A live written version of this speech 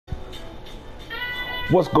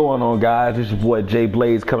What's going on, guys? It's your boy Jay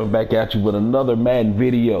Blaze coming back at you with another Madden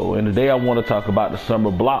video, and today I want to talk about the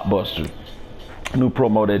summer Blockbuster new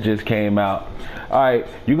promo that just came out. Alright,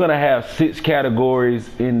 you're gonna have 6 categories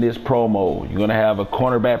in this promo. You're gonna have a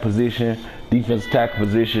cornerback position, defense tackle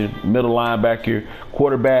position, middle linebacker,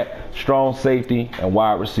 quarterback, strong safety, and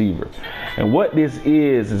wide receiver. And what this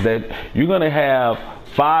is that you're gonna have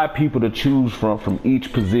 5 people to choose from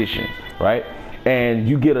each position, right? And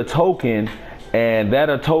you get a token, and that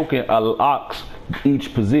a token unlocks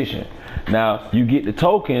each position. Now you get the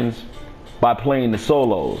tokens by playing the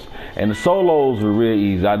solos, and the solos were real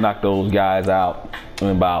easy. I knocked those guys out in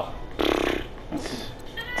about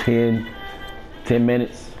 10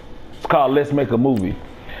 minutes. It's called Let's Make a Movie.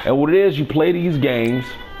 And what it is, you play these games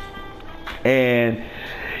and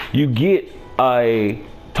you get a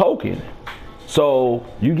token. So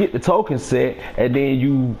you get the token set, and then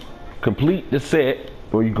you complete the set,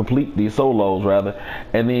 or you complete the solos rather,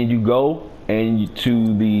 and then you go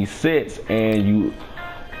to the sets and you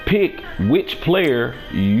pick which player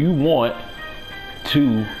you want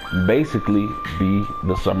to basically be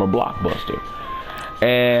the summer Blockbuster.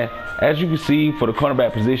 And as you can see, for the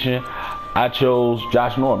cornerback position, I chose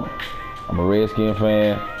Josh Norman. I'm a Redskin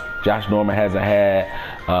fan. Josh Norman hasn't had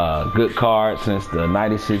a good card since the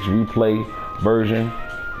 96 replay version,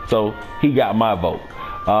 so he got my vote.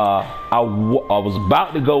 I was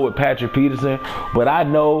about to go with Patrick Peterson, but I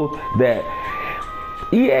know that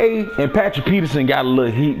EA and Patrick Peterson got a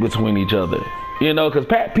little heat between each other, you know, because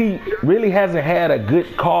Pat Pete really hasn't had a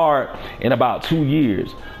good card in about 2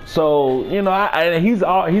 years. So, you know,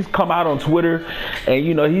 he's come out on Twitter, and,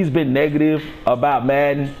 you know, he's been negative about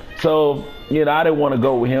Madden. So, you know, I didn't want to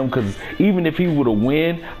go with him, because even if he would have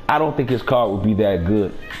win, I don't think his card would be that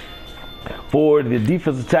good. For the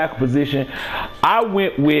defensive tackle position, I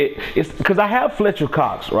went with, it's because I have Fletcher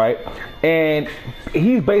Cox, right? And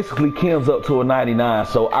he's basically Kim's up to a 99.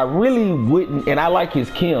 So I really wouldn't, and I like his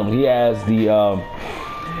Kim. He has the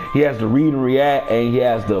read and react, and he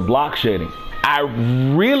has the block shedding.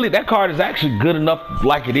 That card is actually good enough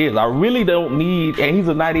like it is. I really don't need, and he's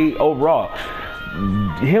a 98 overall.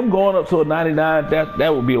 Him going up to a 99,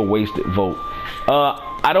 that would be a wasted vote.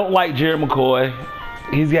 I don't like Jerry McCoy.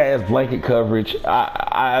 He's got his blanket coverage.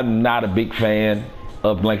 I'm not a big fan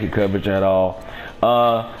of blanket coverage at all.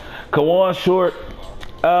 Kawan Short,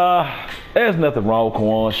 there's nothing wrong with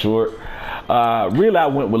Kawan Short. Really, I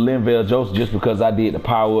went with Linval Joseph just because I did the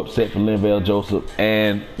power up set for Linval Joseph.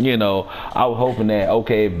 And, you know, I was hoping that,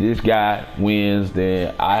 okay, if this guy wins,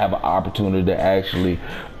 then I have an opportunity to actually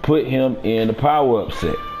put him in the power up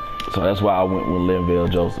set. So that's why I went with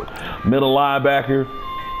Linval Joseph. Middle linebacker,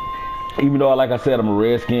 even though, like I said, I'm a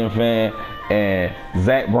Redskin fan, and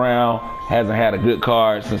Zach Brown hasn't had a good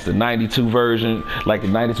card since the 92 version, like the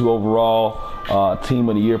 92 overall Team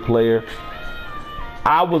of the Year player.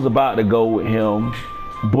 I was about to go with him,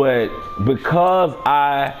 but because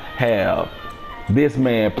I have this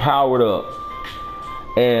man powered up,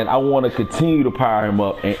 and I want to continue to power him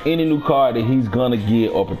up, and any new card that he's gonna get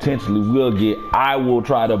or potentially will get, I will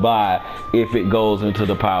try to buy if it goes into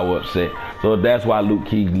the power up set. So that's why Luke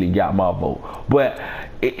Kuechly got my vote. But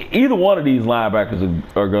either one of these linebackers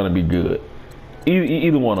are gonna be good.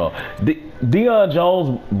 Either one of them. Deion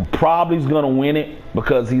Jones probably is gonna win it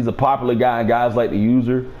because he's a popular guy and guys like to use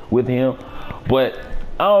her with him. But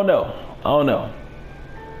I don't know.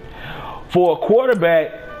 For a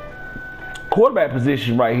quarterback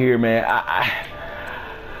position right here, man,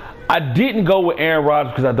 I didn't go with Aaron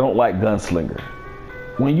Rodgers because I don't like gunslinger.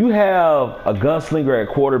 When you have a gunslinger at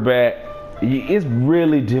quarterback, it's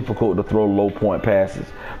really difficult to throw low point passes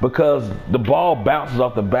because the ball bounces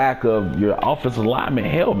off the back of your offensive lineman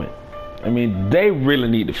helmet. I mean, they really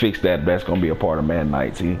need to fix that. That's going to be a part of Madden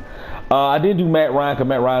 19. I didn't do Matt Ryan because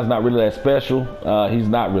Matt Ryan's not really that special. He's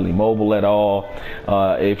not really mobile at all.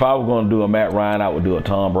 If I was going to do a Matt Ryan, I would do a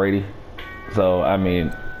Tom Brady. So, I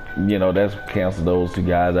mean, you know, that's cancel those 2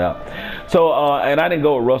 guys out. So, and I didn't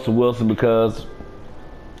go with Russell Wilson because,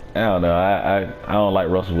 I don't know. I don't like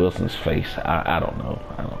Russell Wilson's face. I don't know.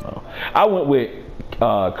 I went with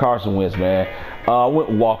Carson Wentz, man. I went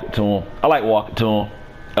and walk it to him. I like walking to him.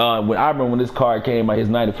 I remember when this card came out, his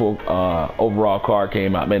 94 overall card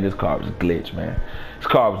came out. Man, this card was a glitch, man. This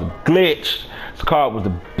card was a glitch. This card was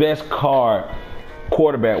the best card,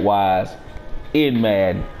 quarterback-wise, in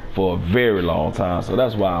Madden for a very long time. So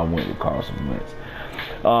that's why I went with Carson Wentz.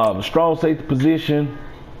 The strong safety position,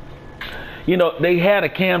 you know, they had a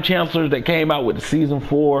Cam Chancellor that came out with the season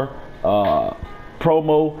 4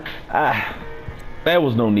 promo. There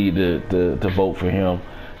was no need to vote for him.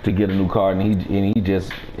 to get a new car, and he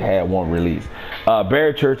just had one release.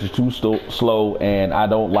 Barry Church is too slow, and I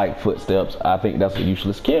don't like footsteps. I think that's a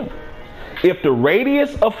useless chem. If the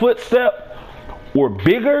radius of footstep were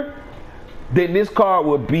bigger, then this car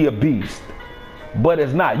would be a beast. But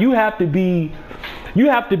it's not. You have to be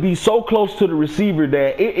so close to the receiver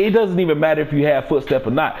that it doesn't even matter if you have footstep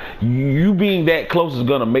or not. You being that close is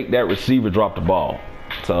gonna make that receiver drop the ball.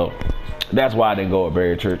 So that's why I didn't go with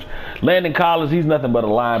Barry Church. Landon Collins, he's nothing but a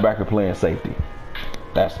linebacker playing safety.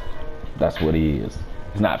 That's what he is.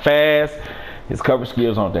 He's not fast. His coverage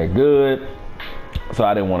skills aren't that good. So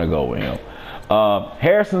I didn't want to go with him.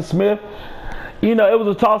 Harrison Smith, you know, it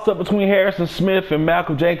was a toss-up between Harrison Smith and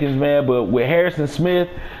Malcolm Jenkins, man. But with Harrison Smith,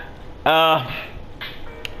 I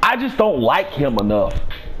just don't like him enough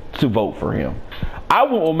to vote for him. I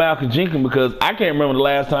went with Malcolm Jenkins because I can't remember the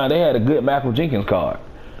last time they had a good Malcolm Jenkins card.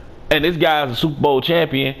 And this guy's a Super Bowl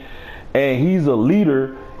champion, and he's a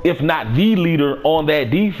leader, if not the leader on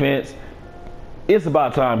that defense. It's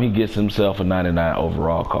about time he gets himself a 99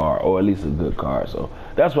 overall card, or at least a good card. So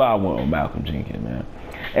that's why I went with Malcolm Jenkins, man.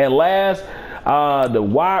 And last, the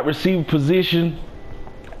wide receiver position,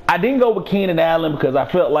 I didn't go with Keenan Allen because I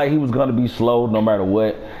felt like he was going to be slow no matter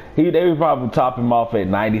what. They would probably top him off at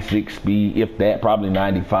 96 speed, if that, probably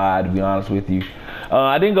 95 to be honest with you.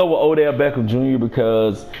 I didn't go with Odell Beckham Jr.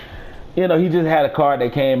 because, you know, he just had a card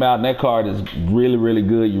that came out, and that card is really, really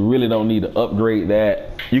good. You really don't need to upgrade that.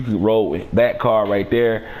 You can roll with that card right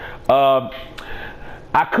there.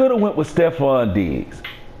 I could have went with Stephon Diggs.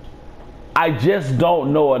 I just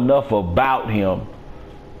don't know enough about him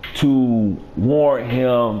to warrant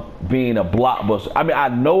him being a blockbuster. I mean, I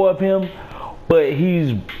know of him, but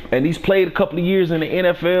he's played a couple of years in the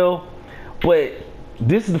NFL, but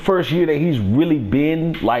this is the first year that he's really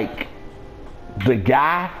been like the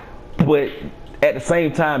guy. But at the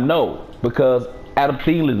same time, no, because Adam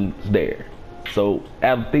Thielen's there. So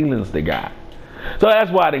Adam Thielen's the guy. So that's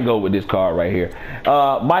why I didn't go with this card right here.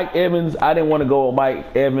 Mike Evans, I didn't want to go with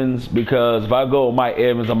Mike Evans because if I go with Mike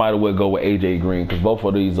Evans, I might as well go with AJ Green because both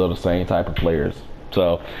of these are the same type of players.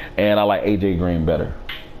 So, and I like AJ Green better.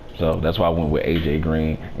 So that's why I went with AJ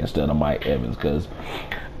Green instead of Mike Evans because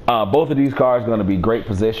both of these cards are going to be great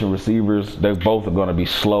possession receivers. They both are going to be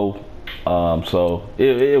slow. So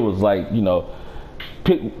it was like, you know,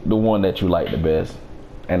 pick the one that you like the best.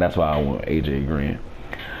 And that's why I went AJ Green.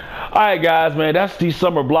 All right, guys, man, that's the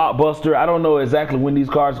summer blockbuster. I don't know exactly when these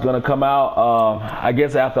cards are going to come out. I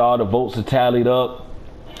guess after all the votes are tallied up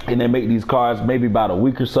and they make these cards maybe about a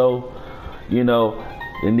week or so, you know,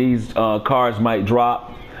 and these cards might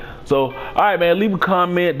drop. So, all right, man, leave a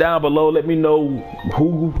comment down below. Let me know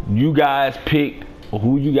who you guys picked or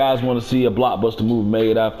who you guys want to see a blockbuster movie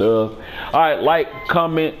made after. All right, like,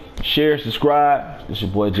 comment, share, subscribe. It's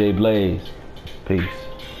your boy Jay Blaze. Peace.